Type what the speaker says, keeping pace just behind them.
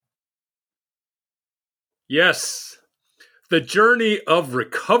Yes, the journey of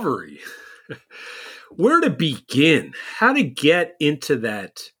recovery. Where to begin? How to get into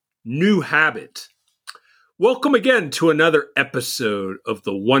that new habit? Welcome again to another episode of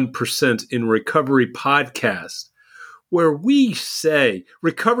the 1% in Recovery podcast, where we say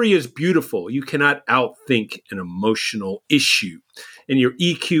recovery is beautiful. You cannot outthink an emotional issue, and your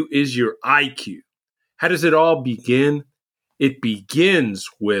EQ is your IQ. How does it all begin? It begins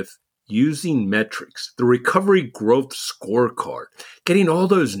with using metrics, the recovery growth scorecard, getting all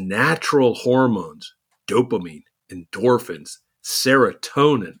those natural hormones, dopamine, endorphins,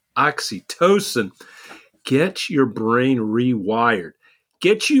 serotonin, oxytocin, get your brain rewired,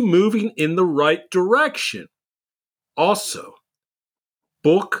 get you moving in the right direction. Also,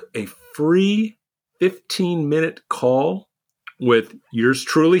 book a free 15-minute call with yours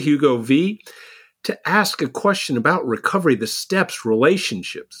truly, Hugo V, to ask a question about recovery, the steps,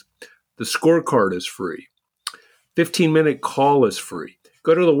 relationships. The scorecard is free. 15-minute call is free.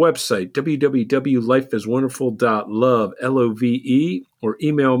 Go to the website, www.lifeiswonderful.love, L-O-V-E, or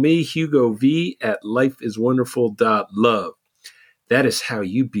email me, hugov@lifeiswonderful.love. That is how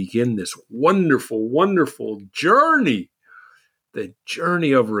you begin this wonderful, wonderful journey, the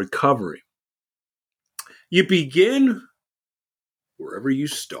journey of recovery. You begin wherever you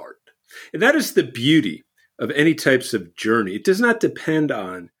start. And that is the beauty of any types of journey. It does not depend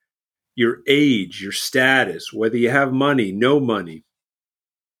on your age, your status, whether you have money, no money.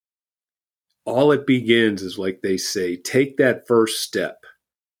 All it begins is, like they say, take that first step.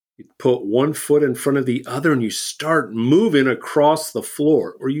 You put one foot in front of the other and you start moving across the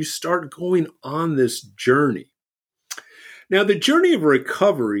floor, or you start going on this journey. Now, the journey of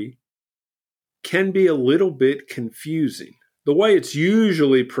recovery can be a little bit confusing, the way it's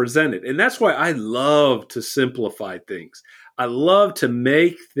usually presented. And that's why I love to simplify things. I love to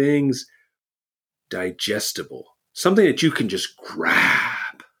make things digestible, something that you can just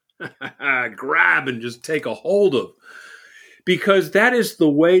grab and just take a hold of, because that is the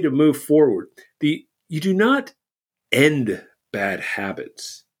way to move forward. You do not end bad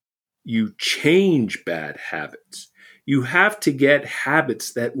habits. You change bad habits. You have to get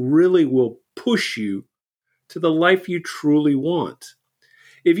habits that really will push you to the life you truly want.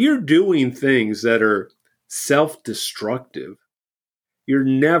 If you're doing things that are self-destructive, you're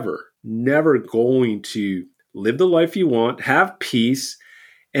never going to live the life you want, have peace,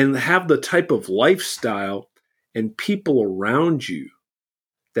 and have the type of lifestyle and people around you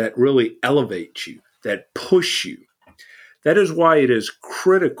that really elevate you, that push you. That is why it is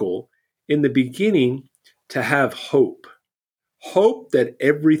critical in the beginning to have hope. Hope that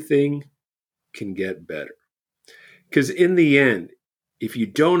everything can get better. Because in the end, if you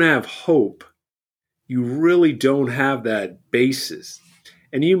don't have hope, you really don't have that basis.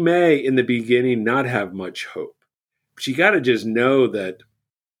 And you may, in the beginning, not have much hope. But you got to just know that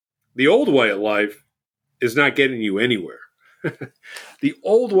the old way of life is not getting you anywhere. The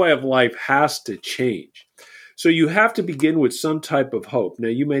old way of life has to change. So you have to begin with some type of hope. Now,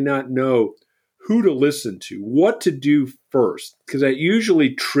 you may not know who to listen to, what to do first, because that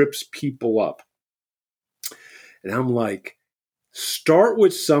usually trips people up. And I'm like, start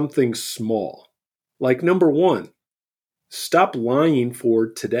with something small. Like number one, stop lying for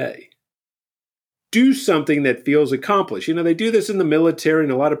today. Do something that feels accomplished. You know, they do this in the military,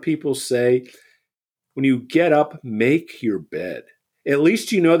 and a lot of people say, when you get up, make your bed. At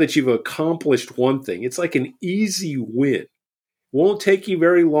least you know that you've accomplished one thing. It's like an easy win. It won't take you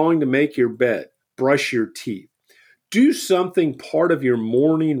very long to make your bed, brush your teeth. Do something part of your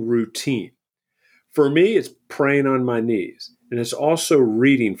morning routine. For me, it's praying on my knees, and it's also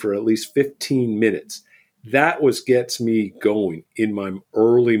reading for at least 15 minutes. That what gets me going in my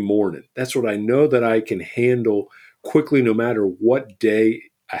early morning. That's what I know that I can handle quickly no matter what day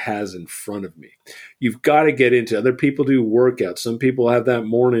has in front of me. You've got to get into. Other people do workouts. Some people have that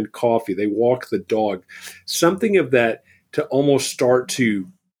morning coffee. They walk the dog. Something of that to almost start to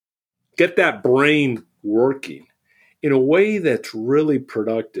get that brain working in a way that's really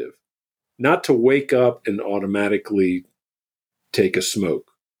productive. Not to wake up and automatically take a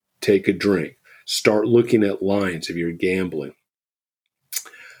smoke, take a drink, start looking at lines if you're gambling.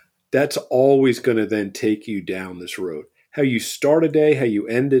 That's always going to then take you down this road. How you start a day, how you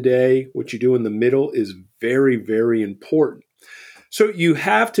end a day, what you do in the middle is very, very important. So you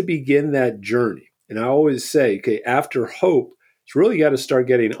have to begin that journey. And I always say, okay, after hope, it's really got to start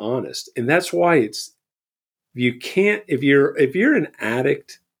getting honest. And that's why if you're an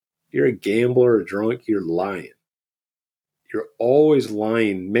addict, you're a gambler, a drunk, you're lying. You're always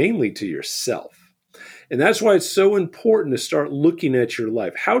lying mainly to yourself. And that's why it's so important to start looking at your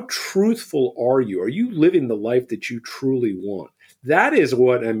life. How truthful are you? Are you living the life that you truly want? That is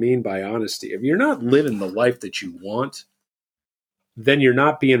what I mean by honesty. If you're not living the life that you want, then you're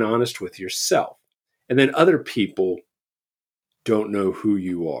not being honest with yourself. And then other people don't know who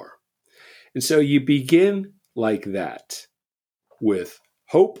you are. And so you begin like that with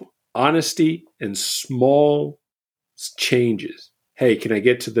hope, honesty, and small changes. Hey, can I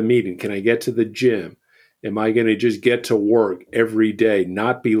get to the meeting? Can I get to the gym? Am I going to just get to work every day,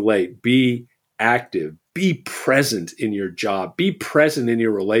 not be late, be active, be present in your job, be present in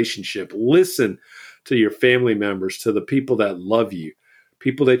your relationship, listen to your family members, to the people that love you,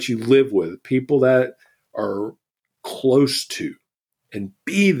 people that you live with, people that are close to, and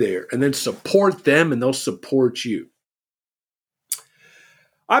be there and then support them and they'll support you.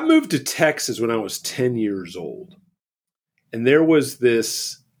 I moved to Texas when I was 10 years old. And there was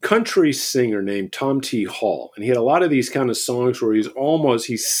this country singer named Tom T. Hall. And he had a lot of these kind of songs where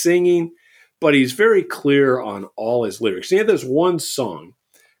he's singing, but he's very clear on all his lyrics. And he had this one song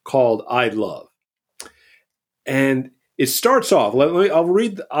called I Love. And it starts off,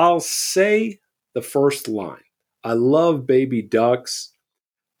 I'll say the first line. I love baby ducks.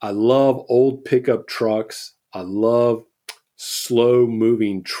 I love old pickup trucks. I love slow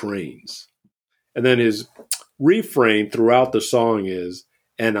moving trains. And then his refrain throughout the song is,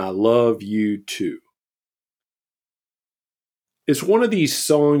 and I love you too. It's one of these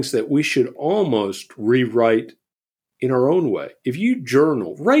songs that we should almost rewrite in our own way. If you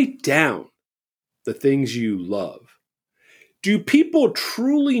journal, write down the things you love. Do people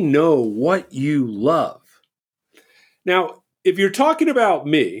truly know what you love? Now, if you're talking about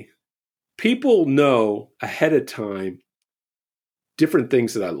me, people know ahead of time different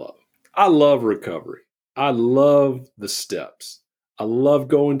things that I love. I love recovery. I love the steps. I love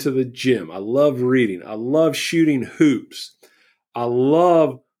going to the gym. I love reading. I love shooting hoops. I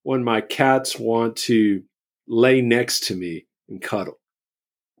love when my cats want to lay next to me and cuddle.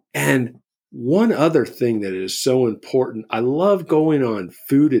 And one other thing that is so important, I love going on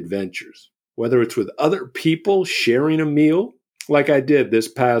food adventures, whether it's with other people sharing a meal, like I did this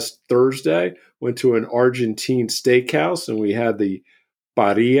past Thursday, went to an Argentine steakhouse and we had the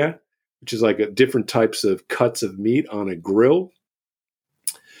parrilla, which is like different types of cuts of meat on a grill.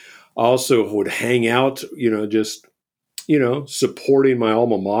 I also would hang out, supporting my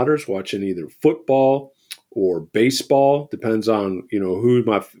alma maters, watching either football or baseball. Depends on, who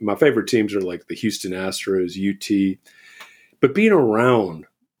my favorite teams are, like the Houston Astros, UT. But being around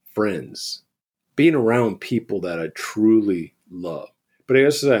friends, being around people that I truly love. But I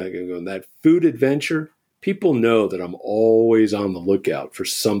guess that food adventure, people know that I'm always on the lookout for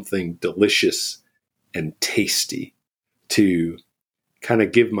something delicious and tasty to kind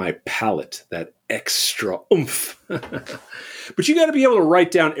of give my palate that extra oomph. But you got to be able to write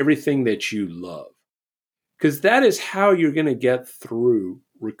down everything that you love, because that is how you're going to get through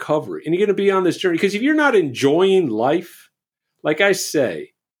recovery. And you're going to be on this journey, because if you're not enjoying life, like I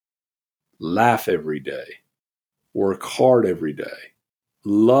say, laugh every day, work hard every day,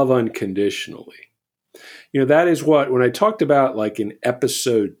 love unconditionally. That is what, when I talked about, like in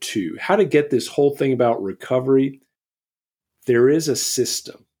episode 2, how to get this whole thing about recovery, there is a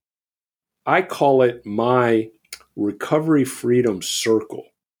system. I call it my recovery freedom circle,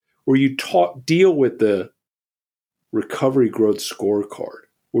 where you deal with the recovery growth scorecard,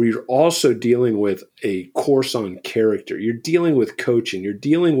 where you're also dealing with a course on character. You're dealing with coaching. You're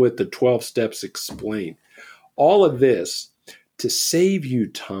dealing with the 12 steps explained. All of this to save you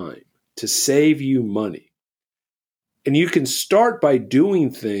time, to save you money. And you can start by doing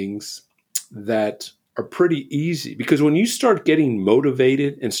things that are pretty easy, because when you start getting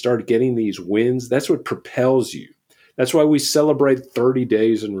motivated and start getting these wins, that's what propels you. That's why we celebrate 30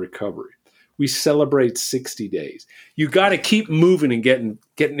 days in recovery. We celebrate 60 days. You got to keep moving and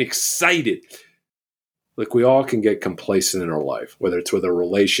getting excited. Like, we all can get complacent in our life, whether it's with a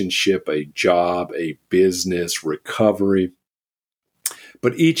relationship, a job, a business, recovery.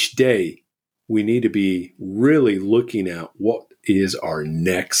 But each day, we need to be really looking at what is our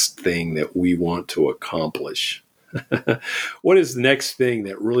next thing that we want to accomplish. What is the next thing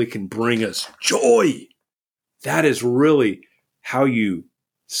that really can bring us joy? That is really how you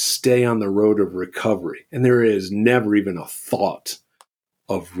stay on the road of recovery. And there is never even a thought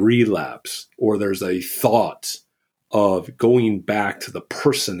of relapse, or there's a thought of going back to the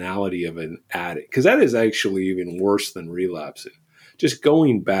personality of an addict, because that is actually even worse than relapsing. Just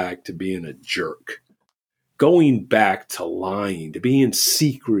going back to being a jerk, going back to lying, to being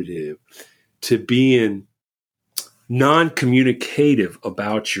secretive, to being non-communicative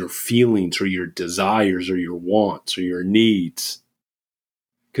about your feelings or your desires or your wants or your needs.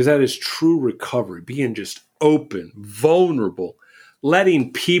 Because that is true recovery, being just open, vulnerable,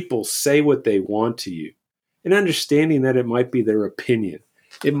 letting people say what they want to you, and understanding that it might be their opinion.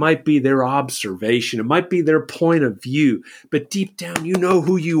 It might be their observation. It might be their point of view. But deep down, you know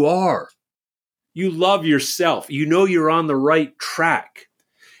who you are. You love yourself. You know you're on the right track.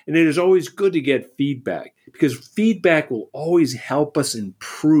 And it is always good to get feedback, because feedback will always help us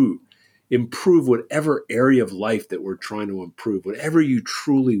improve whatever area of life that we're trying to improve, whatever you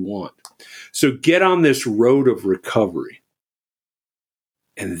truly want. So get on this road of recovery.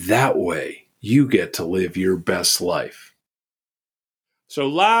 And that way you get to live your best life. So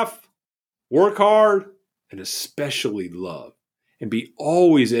laugh, work hard, and especially love. And be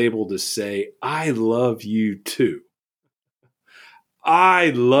always able to say, I love you too. I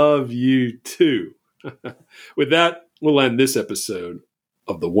love you too. With that, we'll end this episode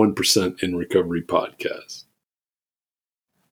of the 1% in Recovery podcast.